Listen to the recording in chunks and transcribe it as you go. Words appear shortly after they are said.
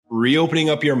reopening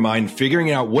up your mind,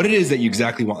 figuring out what it is that you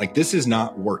exactly want. Like, this is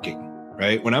not working,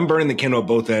 right? When I'm burning the candle at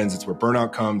both ends, it's where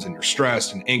burnout comes and you're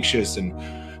stressed and anxious and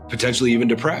potentially even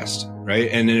depressed, right?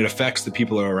 And it affects the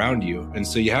people around you. And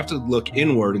so you have to look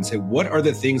inward and say, what are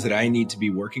the things that I need to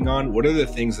be working on? What are the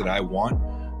things that I want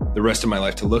the rest of my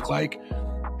life to look like?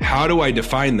 How do I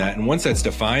define that? And once that's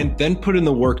defined, then put in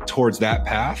the work towards that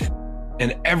path.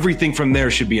 And everything from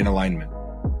there should be in alignment.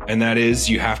 And that is,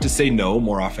 you have to say no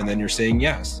more often than you're saying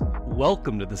yes.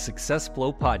 Welcome to the Success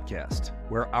Flow Podcast,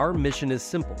 where our mission is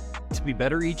simple: to be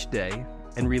better each day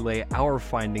and relay our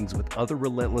findings with other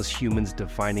relentless humans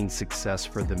defining success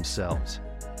for themselves.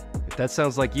 If that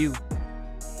sounds like you,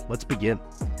 let's begin.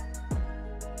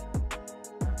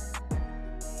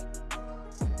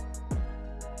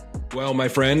 Well, my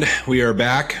friend, we are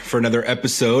back for another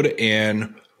episode.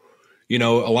 And, you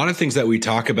know, a lot of things that we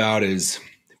talk about is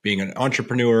being an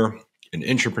entrepreneur, an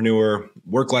intrapreneur,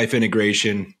 work-life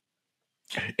integration,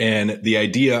 and the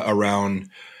idea around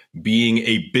being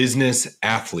a business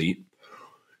athlete.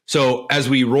 So as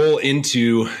we roll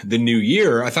into the new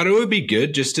year, I thought it would be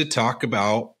good just to talk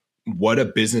about what a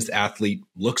business athlete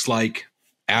looks like,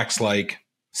 acts like,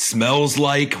 smells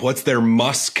like, what's their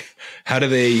musk, how do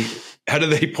they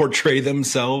portray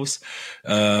themselves,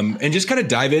 and just kind of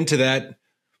dive into that,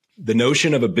 the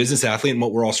notion of a business athlete and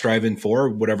what we're all striving for,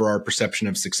 whatever our perception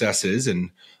of success is,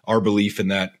 and our belief in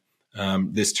that,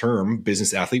 this term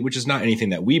business athlete, which is not anything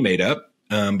that we made up,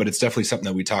 but it's definitely something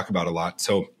that we talk about a lot.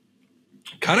 So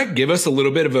kind of give us a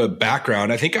little bit of a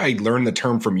background. I think I learned the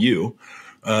term from you.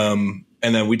 And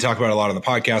then we talk about it a lot on the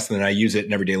podcast, and then I use it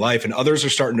in everyday life, and others are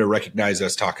starting to recognize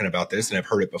us talking about this, and I've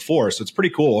heard it before. So it's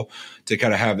pretty cool to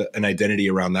kind of have an identity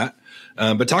around that.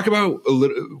 But talk about a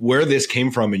little, where this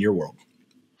came from in your world.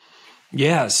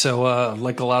 Yeah. So,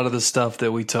 like a lot of the stuff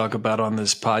that we talk about on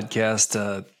this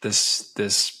podcast,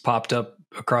 this popped up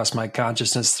across my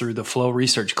consciousness through the Flow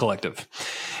Research Collective.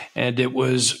 And it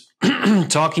was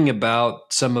talking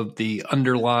about some of the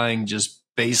underlying just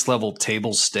base level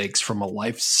table stakes from a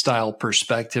lifestyle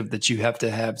perspective that you have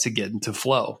to get into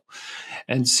flow.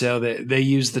 And so they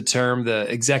use the term the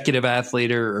executive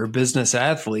athlete or business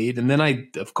athlete. And then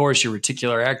of course, your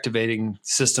reticular activating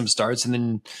system starts, and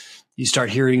then you start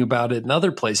hearing about it in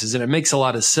other places. And it makes a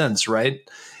lot of sense, right?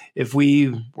 If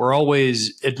we were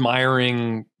always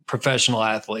admiring professional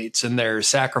athletes and their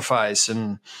sacrifice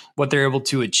and what they're able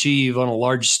to achieve on a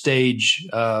large stage,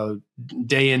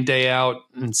 day in, day out,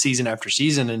 and season after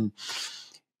season, and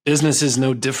business is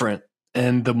no different.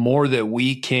 And the more that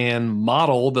we can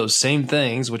model those same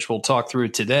things, which we'll talk through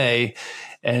today,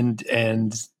 and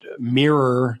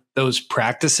mirror those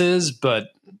practices, but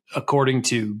according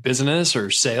to business or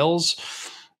sales,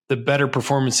 the better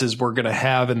performances we're going to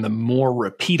have and the more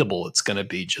repeatable it's going to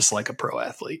be, just like a pro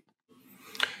athlete.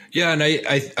 Yeah. And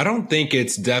I don't think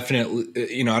it's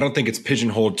definitely, I don't think it's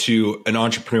pigeonholed to an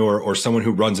entrepreneur or someone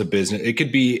who runs a business. It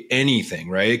could be anything,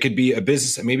 right? It could be a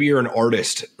business. Maybe you're an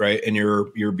artist, right? And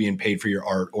you're being paid for your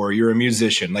art, or you're a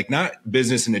musician, like not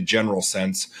business in a general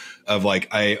sense of like,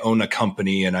 I own a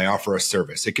company and I offer a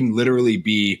service. It can literally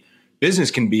be,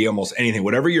 business can be almost anything,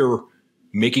 whatever you're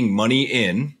making money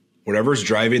in, whatever's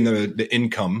driving the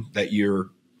income that you're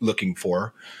looking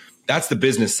for. That's the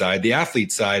business side. The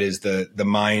athlete side is the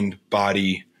mind,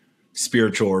 body,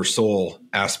 spiritual or soul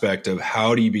aspect of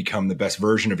how do you become the best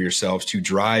version of yourselves to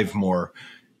drive more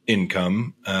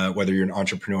income, whether you're an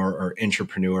entrepreneur or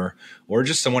intrapreneur or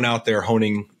just someone out there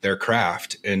honing their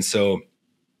craft. And so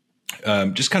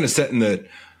just kind of setting the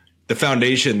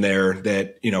foundation there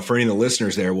that, for any of the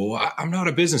listeners there, well, I'm not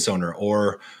a business owner,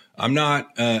 or I'm not,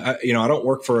 I don't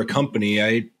work for a company.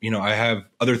 I have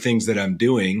other things that I'm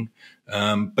doing.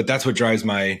 But that's what drives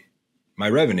my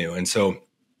revenue. And so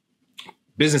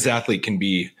business athlete can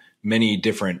be many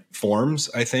different forms,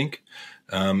 I think.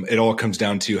 It all comes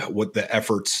down to what the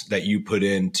efforts that you put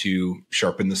in to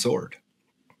sharpen the sword.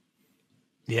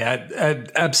 Yeah,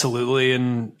 absolutely.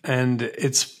 And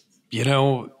it's,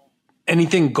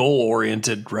 anything goal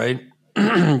oriented, right?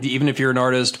 Even if you're an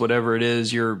artist, whatever it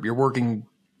is, you're working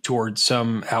towards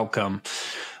some outcome.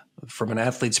 From an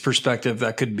athlete's perspective,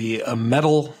 that could be a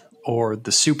medal or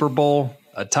the Super Bowl,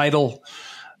 a title.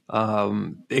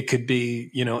 It could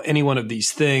be, any one of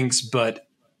these things, but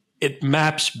it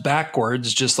maps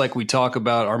backwards, just like we talk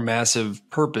about our massive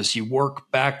purpose. You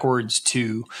work backwards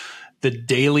to the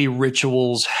daily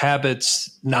rituals,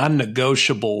 habits,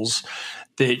 non-negotiables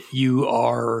that you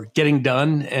are getting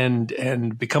done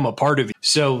and become a part of.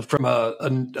 So from a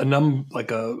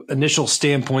initial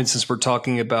standpoint, since we're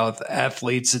talking about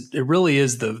athletes, it really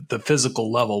is the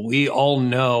physical level. We all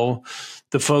know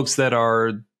the folks that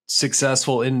are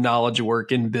successful in knowledge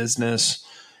work, in business,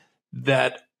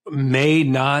 that may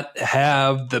not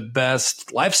have the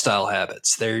best lifestyle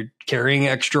habits. They're carrying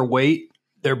extra weight.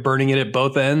 They're burning it at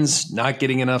both ends, not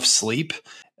getting enough sleep,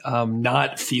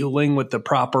 not fueling with the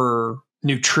proper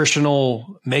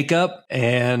nutritional makeup,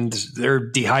 and they're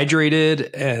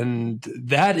dehydrated. And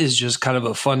that is just kind of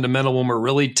a fundamental when we're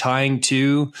really tying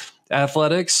to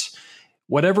athletics.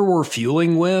 Whatever we're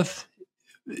fueling with,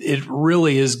 it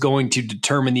really is going to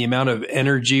determine the amount of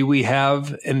energy we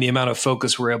have and the amount of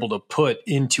focus we're able to put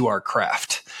into our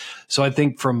craft. So I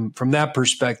think from that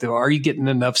perspective, are you getting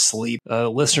enough sleep?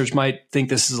 Listeners might think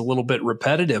this is a little bit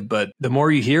repetitive, but the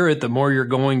more you hear it, the more you're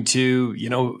going to,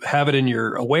 have it in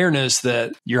your awareness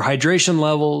that your hydration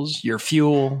levels, your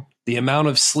fuel, the amount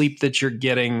of sleep that you're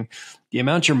getting, the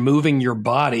amount you're moving your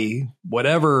body,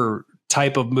 whatever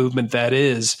type of movement that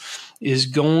is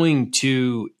going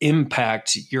to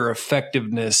impact your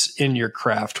effectiveness in your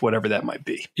craft, whatever that might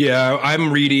be. Yeah,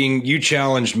 I'm reading, you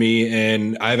challenged me,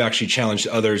 and I've actually challenged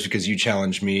others because you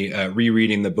challenged me,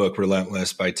 rereading the book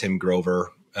Relentless by Tim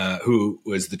Grover, who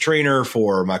was the trainer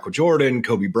for Michael Jordan,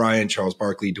 Kobe Bryant, Charles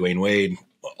Barkley, Dwayne Wade,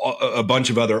 a bunch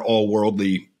of other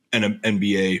all-worldly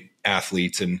NBA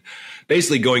athletes, and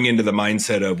basically going into the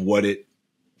mindset of what it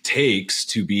takes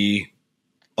to be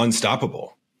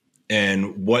unstoppable.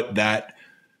 And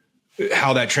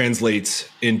how that translates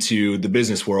into the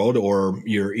business world or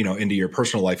into your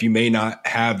personal life. You may not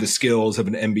have the skills of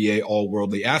an NBA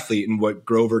all-worldly athlete. And what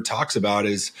Grover talks about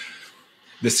is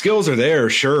the skills are there,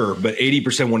 sure, but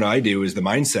 80% what I do is the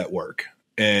mindset work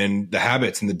and the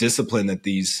habits and the discipline that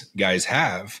these guys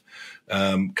have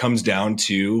comes down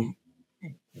to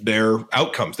their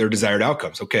outcomes, their desired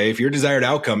outcomes. Okay, if your desired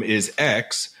outcome is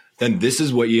X, then this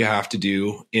is what you have to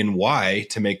do in Y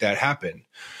to make that happen.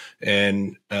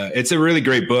 And it's a really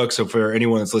great book. So for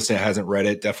anyone that's listening that hasn't read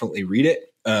it, definitely read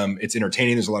it. It's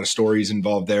entertaining. There's a lot of stories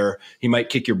involved there. He might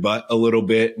kick your butt a little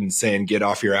bit and saying, get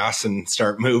off your ass and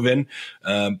start moving.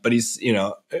 But he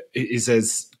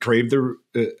says, crave or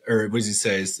what does he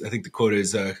say? I think the quote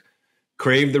is,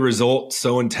 crave the result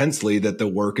so intensely that the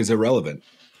work is irrelevant.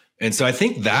 And so I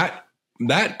think that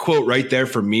quote right there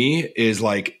for me is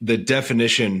like the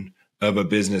definition of a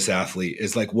business athlete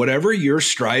is like whatever you're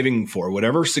striving for,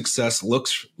 whatever success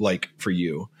looks like for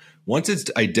you, once it's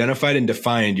identified and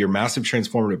defined your massive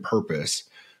transformative purpose,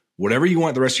 whatever you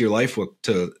want the rest of your life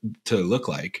to look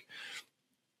like,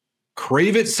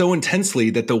 crave it so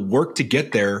intensely that the work to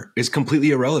get there is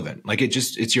completely irrelevant. Like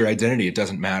it's your identity. It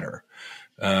doesn't matter.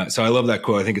 So I love that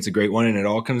quote. I think it's a great one. And it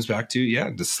all comes back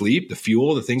to, the sleep, the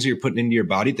fuel, the things that you're putting into your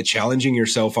body, the challenging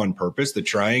yourself on purpose, the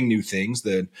trying new things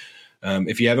that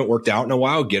if you haven't worked out in a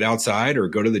while, get outside or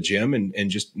go to the gym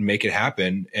and just make it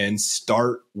happen and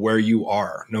start where you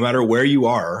are. No matter where you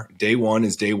are, day one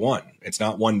is day one. It's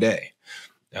not one day.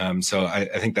 So I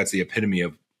think that's the epitome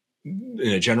of, in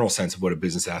a general sense, of what a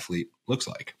business athlete looks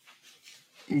like.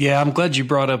 Yeah, I'm glad you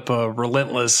brought up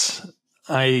Relentless.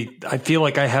 I feel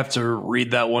like I have to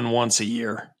read that one once a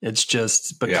year. It's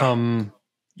just become,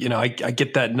 I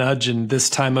get that nudge, and this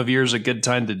time of year is a good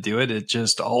time to do it. It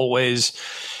just always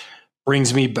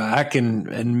brings me back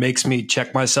and makes me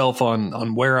check myself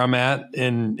on where I'm at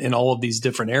in all of these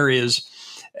different areas.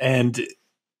 And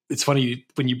it's funny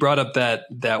when you brought up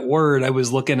that word, I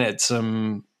was looking at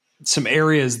some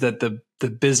areas that the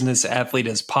business athlete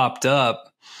has popped up.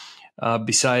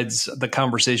 Besides the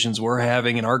conversations we're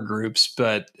having in our groups,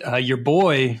 but your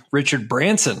boy, Richard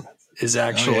Branson, is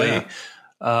actually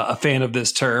a fan of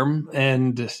this term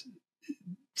and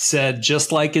said,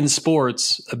 just like in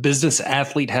sports, a business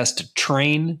athlete has to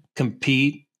train,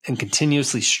 compete, and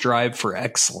continuously strive for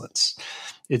excellence.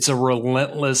 It's a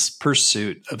relentless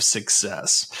pursuit of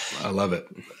success. I love it.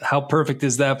 How perfect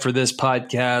is that for this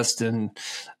podcast? And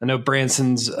I know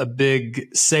Branson's a big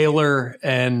sailor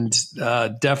and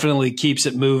definitely keeps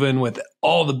it moving with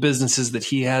all the businesses that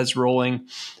he has rolling,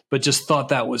 but just thought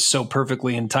that was so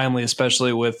perfectly and timely,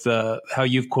 especially with how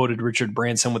you've quoted Richard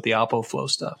Branson with the Oppo Flow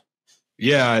stuff.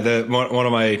 Yeah, one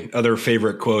of my other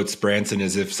favorite quotes, Branson,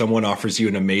 is if someone offers you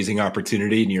an amazing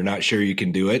opportunity and you're not sure you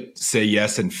can do it, say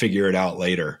yes and figure it out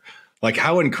later. Like,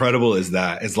 how incredible is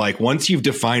that? It's like once you've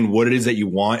defined what it is that you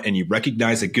want and you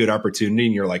recognize a good opportunity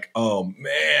and you're like, oh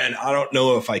man, I don't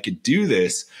know if I could do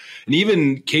this. And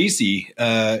even Casey,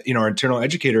 our internal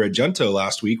educator at Junto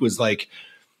last week was like,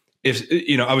 if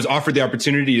I was offered the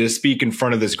opportunity to speak in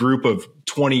front of this group of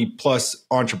 20 plus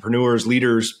entrepreneurs,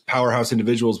 leaders, powerhouse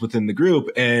individuals within the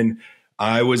group, and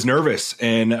I was nervous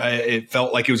and it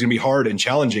felt like it was going to be hard and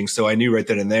challenging. So I knew right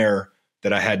then and there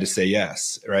that I had to say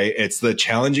yes, right? It's the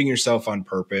challenging yourself on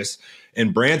purpose.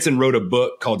 And Branson wrote a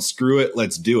book called Screw It,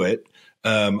 Let's Do It.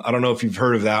 I don't know if you've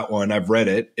heard of that one. I've read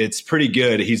it. It's pretty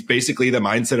good. He's basically the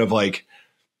mindset of like,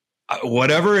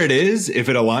 whatever it is, if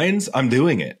it aligns, I'm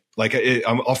doing it. Like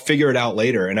I'll figure it out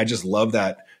later. And I just love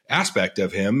that aspect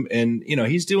of him. And,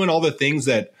 he's doing all the things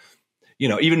that,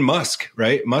 even Musk,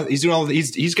 right? He's doing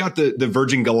he's got the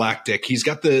Virgin Galactic. He's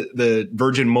got the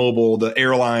Virgin Mobile, the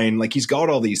airline, like he's got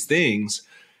all these things.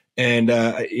 And,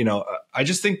 I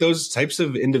just think those types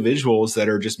of individuals that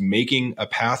are just making a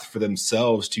path for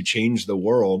themselves to change the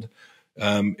world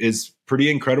is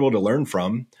pretty incredible to learn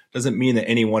from. Doesn't mean that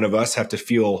any one of us have to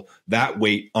feel that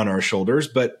weight on our shoulders,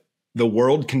 but the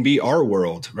world can be our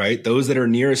world, right? Those that are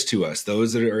nearest to us,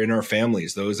 those that are in our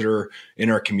families, those that are in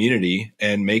our community,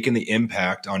 and making the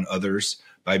impact on others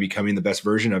by becoming the best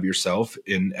version of yourself,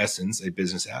 in essence, a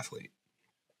business athlete.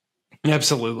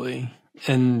 Absolutely.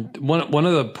 And one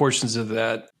of the portions of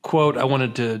that quote I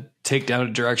wanted to take down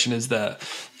a direction is the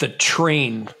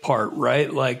train part,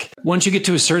 right? Like once you get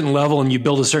to a certain level and you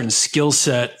build a certain skill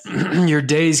set, your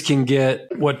days can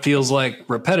get what feels like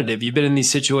repetitive. You've been in these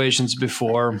situations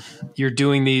before. You're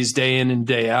doing these day in and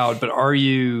day out, but are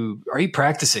you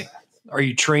practicing? Are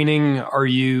you training? Are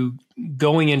you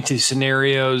going into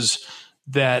scenarios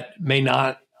that may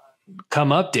not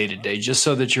come up day to day just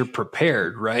so that you're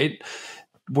prepared, right?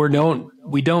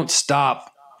 We don't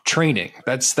stop training.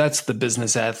 That's the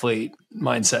business athlete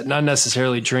mindset, not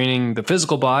necessarily training the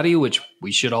physical body, which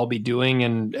we should all be doing.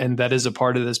 And that is a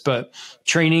part of this, but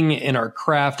training in our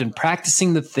craft and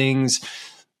practicing the things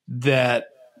that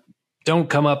don't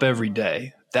come up every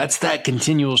day. That's that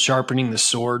continual sharpening the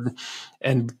sword.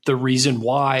 And the reason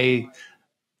why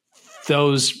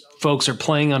those folks are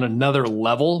playing on another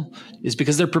level is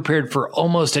because they're prepared for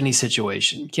almost any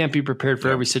situation. You can't be prepared for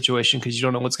every situation because you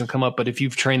don't know what's going to come up. But if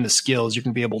you've trained the skills, you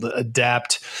can be able to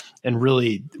adapt and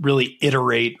really, really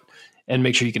iterate and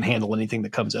make sure you can handle anything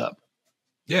that comes up.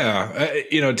 Yeah.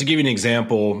 To give you an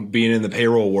example, being in the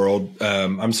payroll world,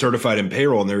 I'm certified in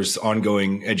payroll, and there's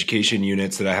ongoing education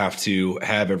units that I have to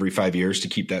have every 5 years to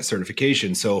keep that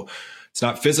certification. So it's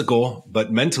not physical,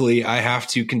 but mentally, I have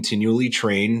to continually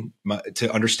train to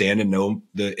understand and know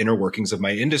the inner workings of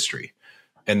my industry.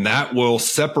 And that will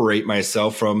separate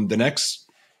myself from the next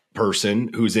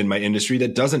person who's in my industry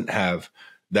that doesn't have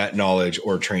that knowledge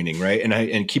or training, right?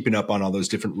 And keeping up on all those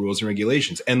different rules and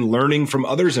regulations and learning from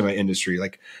others in my industry.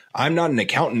 Like, I'm not an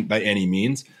accountant by any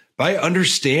means, but I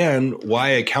understand why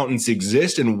accountants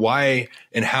exist and why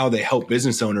and how they help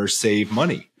business owners save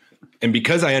money. And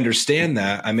because I understand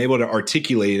that, I'm able to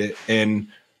articulate it and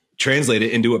translate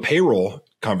it into a payroll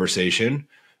conversation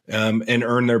and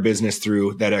earn their business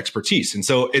through that expertise. And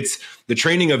so it's the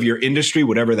training of your industry,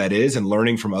 whatever that is, and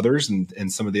learning from others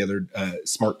and some of the other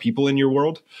smart people in your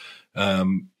world.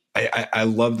 I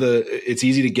love it's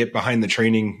easy to get behind the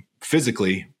training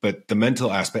physically, but the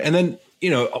mental aspect, and then,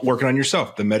 working on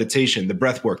yourself, the meditation, the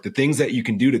breath work, the things that you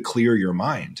can do to clear your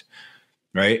mind.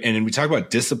 Right. And we talk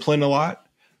about discipline a lot.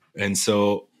 And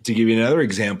so to give you another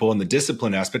example in the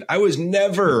discipline aspect, I was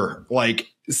never like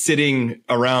sitting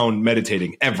around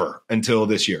meditating ever until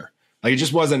this year. Like it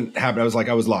just wasn't happening.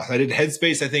 I was lost. I did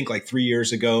Headspace, I think like 3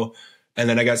 years ago. And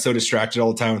then I got so distracted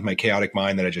all the time with my chaotic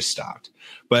mind that I just stopped.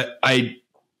 But I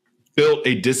built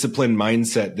a disciplined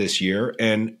mindset this year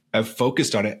and I've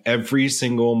focused on it every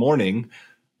single morning.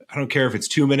 I don't care if it's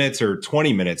 2 minutes or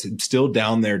 20 minutes. I'm still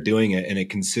down there doing it. And it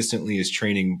consistently is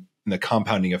training the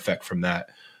compounding effect from that.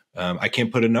 I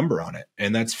can't put a number on it,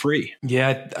 and that's free.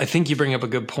 Yeah, I think you bring up a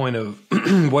good point of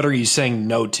what are you saying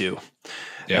no to?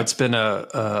 Yeah. That's been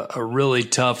a really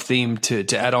tough theme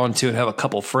to add on to, and have a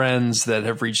couple friends that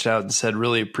have reached out and said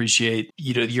really appreciate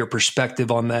your perspective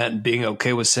on that and being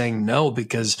okay with saying no,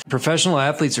 because professional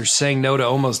athletes are saying no to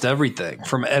almost everything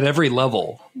at every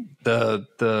level.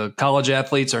 The college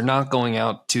athletes are not going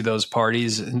out to those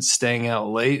parties and staying out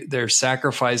late. They're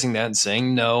sacrificing that and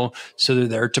saying no. So they're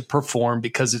there to perform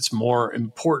because it's more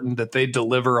important that they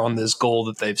deliver on this goal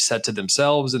that they've set to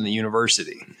themselves and the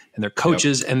university and their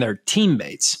coaches and their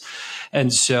teammates.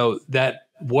 And so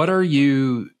what are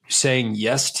you saying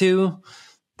yes to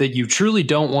that you truly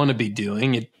don't want to be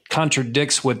doing? It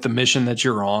contradicts with the mission that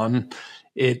you're on.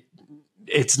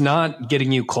 It's not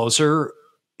getting you closer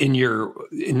and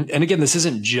again, this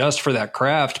isn't just for that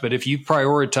craft, but if you've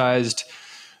prioritized,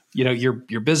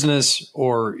 your business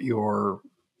or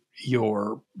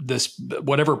this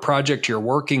whatever project you're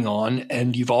working on,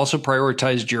 and you've also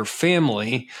prioritized your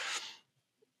family,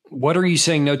 what are you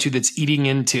saying no to that's eating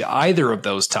into either of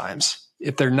those times?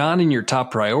 If they're not in your top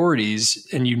priorities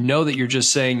and you know that you're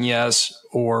just saying yes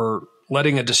or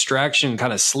letting a distraction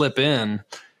kind of slip in,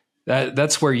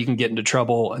 that's where you can get into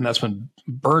trouble. And that's when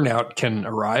burnout can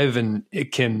arrive, and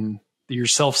it can Your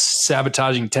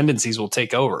self-sabotaging tendencies will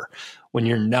take over when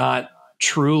you're not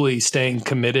truly staying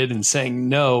committed and saying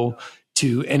no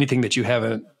to anything that you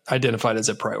haven't identified as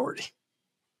a priority.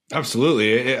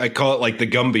 Absolutely. I call it like the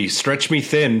Gumby, stretch me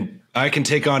thin. I can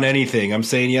take on anything. I'm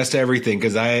saying yes to everything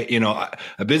because a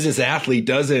business athlete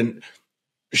doesn't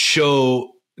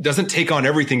take on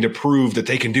everything to prove that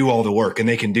they can do all the work and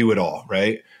they can do it all.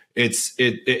 Right.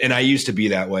 And I used to be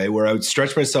that way where I would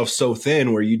stretch myself so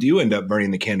thin where you do end up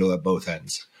burning the candle at both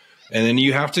ends. And then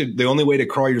the only way to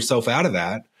crawl yourself out of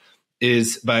that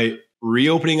is by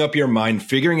reopening up your mind,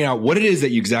 figuring out what it is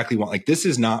that you exactly want. Like, this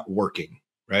is not working,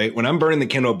 right? When I'm burning the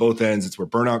candle at both ends, it's where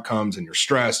burnout comes and you're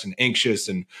stressed and anxious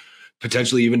and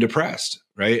potentially even depressed,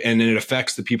 right? And then it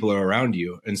affects the people around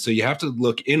you. And so you have to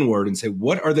look inward and say,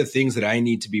 what are the things that I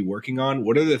need to be working on?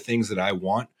 What are the things that I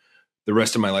want the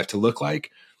rest of my life to look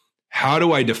like? How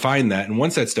do I define that? And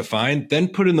once that's defined, then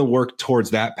put in the work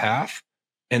towards that path.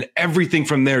 And everything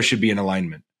from there should be in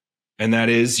alignment. And that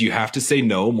is, you have to say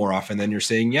no more often than you're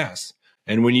saying yes.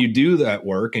 And when you do that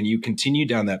work and you continue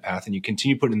down that path and you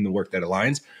continue putting in the work that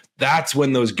aligns, that's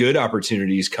when those good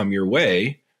opportunities come your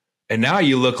way. And now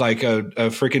you look like a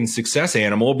freaking success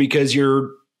animal because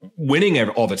you're winning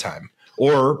all the time.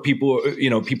 Or people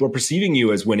are perceiving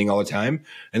you as winning all the time.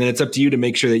 And then it's up to you to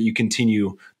make sure that you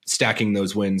continue stacking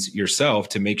those wins yourself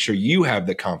to make sure you have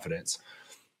the confidence.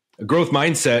 A growth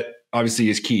mindset obviously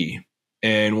is key.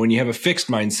 And when you have a fixed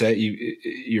mindset,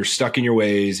 you're stuck in your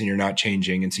ways and you're not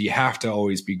changing. And so you have to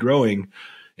always be growing.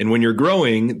 And when you're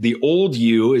growing, the old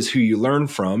you is who you learn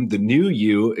from. The new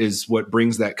you is what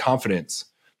brings that confidence.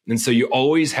 And so you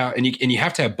always have, and you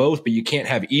have to have both, but you can't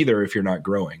have either if you're not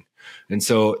growing. And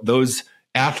so those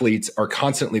athletes are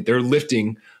they're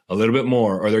lifting a little bit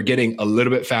more, or they're getting a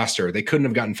little bit faster. They couldn't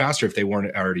have gotten faster if they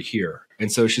weren't already here.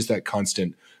 And so it's just that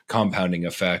constant compounding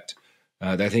effect.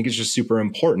 That I think is just super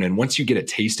important. And once you get a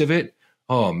taste of it,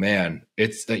 oh man,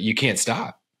 it's that you can't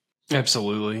stop.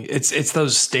 Absolutely. It's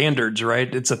those standards,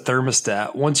 right? It's a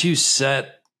thermostat. Once you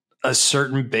set a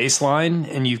certain baseline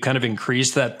and you've kind of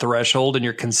increased that threshold and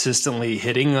you're consistently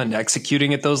hitting and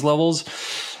executing at those levels,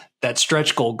 that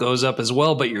stretch goal goes up as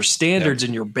well. But your standards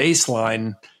and your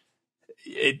baseline,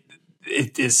 it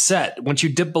is set. Once you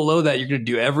dip below that, you're going to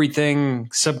do everything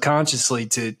subconsciously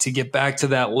to get back to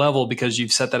that level because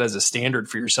you've set that as a standard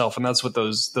for yourself. And that's what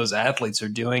those athletes are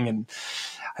doing. And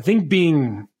I think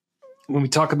when we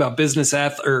talk about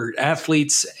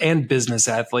athletes and business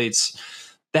athletes,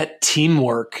 that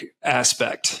teamwork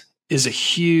aspect is a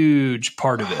huge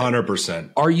part of it.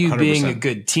 100%. Are you 100%. Being a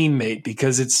good teammate?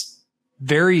 Because it's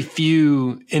very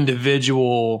few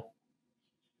individual,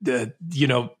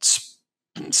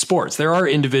 sports. There are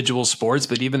individual sports,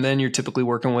 but even then you're typically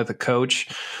working with a coach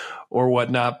or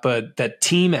whatnot. But that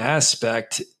team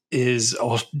aspect is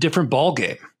a different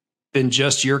ballgame than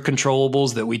just your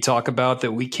controllables that we talk about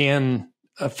that we can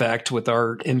affect with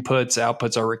our inputs,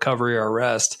 outputs, our recovery, our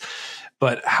rest.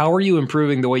 But how are you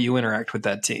improving the way you interact with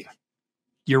that team?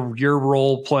 Your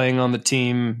role playing on the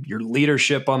team, your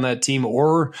leadership on that team,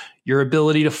 or your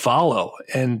ability to follow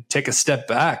and take a step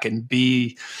back and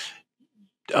be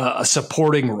a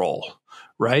supporting role,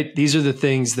 right? These are the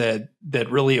things that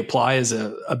really apply as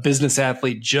a business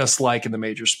athlete, just like in the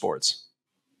major sports.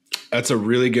 That's a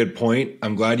really good point.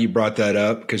 I'm glad you brought that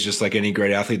up because just like any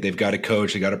great athlete, they've got a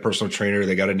coach, they got a personal trainer,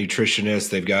 they got a nutritionist,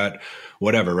 they've got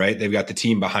whatever, right? They've got the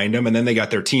team behind them, and then they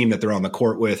got their team that they're on the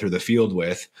court with or the field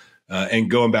with.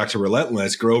 And going back to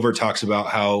Relentless, Grover talks about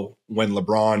how when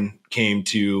LeBron came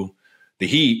to the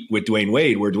Heat with Dwayne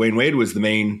Wade, where Dwayne Wade was the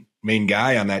main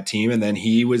guy on that team, and then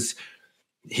he was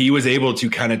able to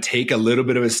kind of take a little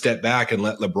bit of a step back and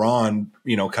let LeBron,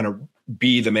 kind of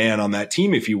be the man on that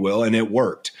team, if you will, and it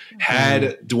worked.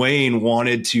 Had Dwayne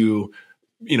wanted to,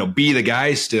 be the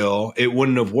guy still, it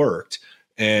wouldn't have worked.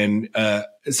 And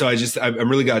so I'm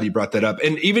really glad you brought that up.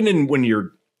 And even when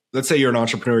let's say you're an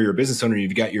entrepreneur, you're a business owner,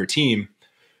 you've got your team,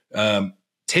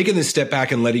 taking this step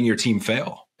back and letting your team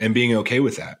fail and being okay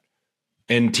with that.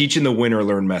 And teaching the win or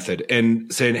learn method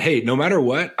and saying, hey, no matter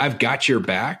what, I've got your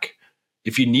back.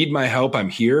 If you need my help, I'm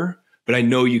here, but I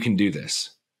know you can do this.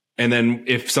 And then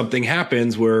if something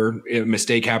happens where a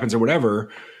mistake happens or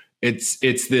whatever, it's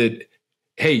the,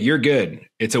 hey, you're good.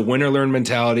 It's a win or learn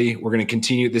mentality. We're going to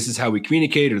continue. This is how we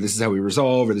communicate, or this is how we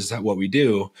resolve, or this is what we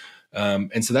do.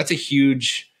 And so that's a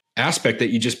huge aspect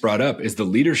that you just brought up, is the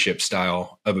leadership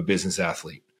style of a business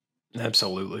athlete.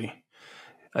 Absolutely.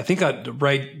 I think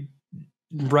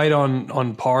right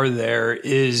on par there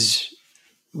is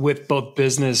with both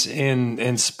business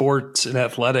and sports and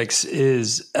athletics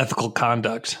is ethical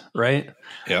conduct, right?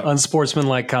 Yeah.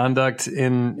 Unsportsmanlike conduct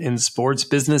in sports.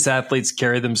 Business athletes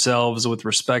carry themselves with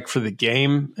respect for the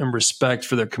game and respect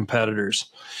for their competitors.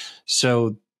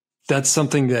 So that's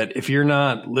something that if you're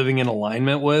not living in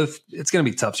alignment with, it's going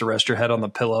to be tough to rest your head on the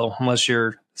pillow unless you're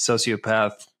a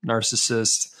sociopath,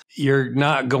 narcissist. You're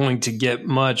not going to get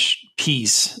much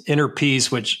peace, inner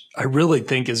peace, which I really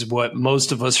think is what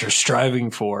most of us are striving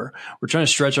for. We're trying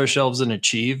to stretch ourselves and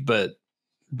achieve, but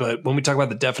when we talk about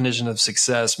the definition of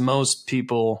success, most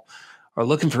people are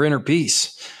looking for inner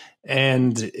peace.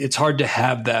 And it's hard to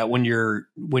have that when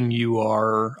you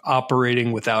are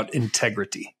operating without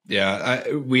integrity. Yeah,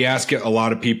 we ask a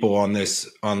lot of people on this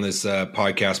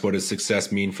podcast, what does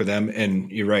success mean for them?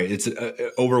 And you're right; it's an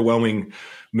overwhelming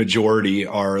majority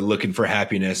are looking for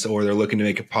happiness, or they're looking to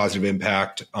make a positive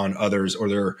impact on others, or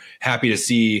they're happy to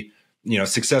see,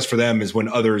 success for them is when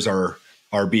others are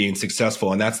being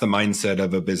successful, and that's the mindset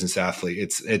of a business athlete.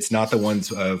 It's not the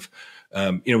ones of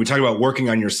we talk about working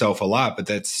on yourself a lot, but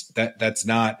that's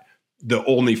not the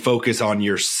only focus on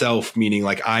yourself, meaning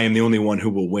like I am the only one who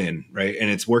will win, right? And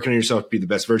it's working on yourself to be the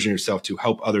best version of yourself to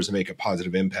help others and make a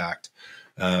positive impact.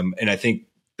 And I think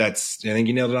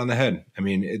you nailed it on the head. I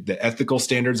mean, the ethical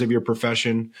standards of your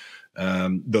profession,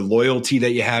 the loyalty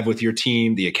that you have with your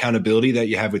team, the accountability that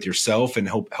you have with yourself, and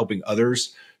helping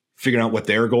others figuring out what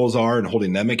their goals are and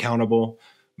holding them accountable.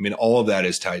 I mean, all of that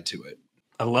is tied to it.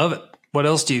 I love it. What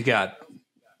else do you got?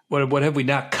 What have we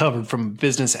not covered from a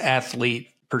business athlete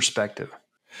perspective?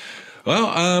 Well,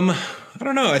 I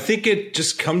don't know. I think it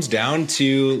just comes down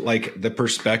to like the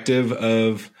perspective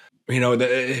of,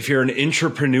 if you're an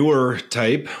entrepreneur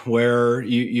type where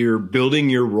you're building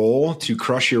your role to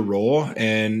crush your role,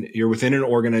 and you're within an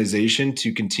organization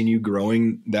to continue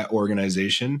growing that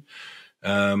organization.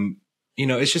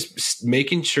 It's just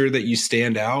making sure that you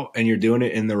stand out and you're doing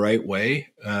it in the right way.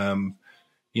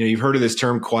 You've heard of this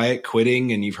term quiet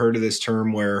quitting, and you've heard of this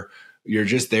term where you're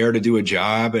just there to do a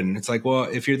job. And it's like, well,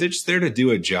 if you're just there to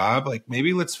do a job, like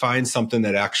maybe let's find something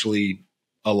that actually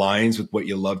aligns with what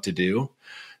you love to do.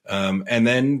 And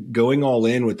then going all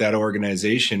in with that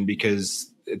organization, because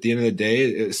at the end of the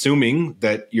day, assuming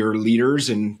that your leaders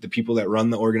and the people that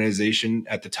run the organization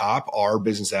at the top are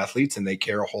business athletes and they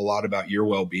care a whole lot about your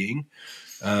well-being,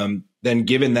 then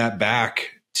giving that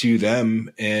back to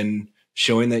them and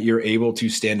showing that you're able to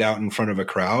stand out in front of a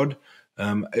crowd,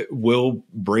 it will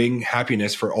bring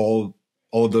happiness for all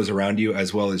of those around you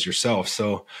as well as yourself.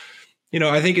 So,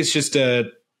 I think it's just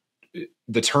the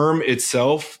term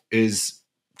itself is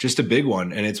just a big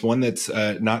one, and it's one that's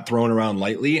not thrown around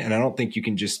lightly. And I don't think you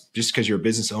can just because you're a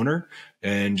business owner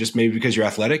and just maybe because you're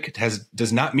athletic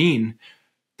does not mean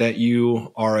that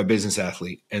you are a business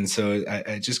athlete. And so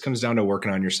it just comes down to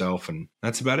working on yourself, and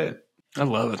that's about it. I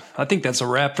love it. I think that's a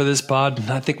wrap for this pod.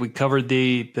 I think we covered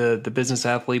the business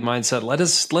athlete mindset. Let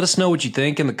us know what you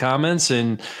think in the comments,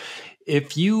 and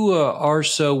if you are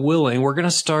so willing, we're going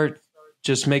to start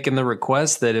just making the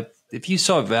request that if you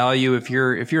saw value, if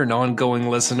you're an ongoing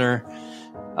listener,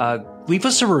 leave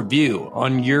us a review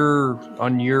on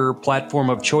your platform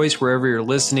of choice wherever you're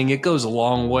listening. It goes a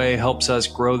long way, helps us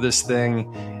grow this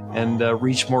thing and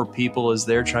reach more people as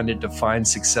they're trying to define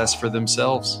success for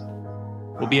themselves.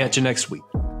 We'll be at you next week.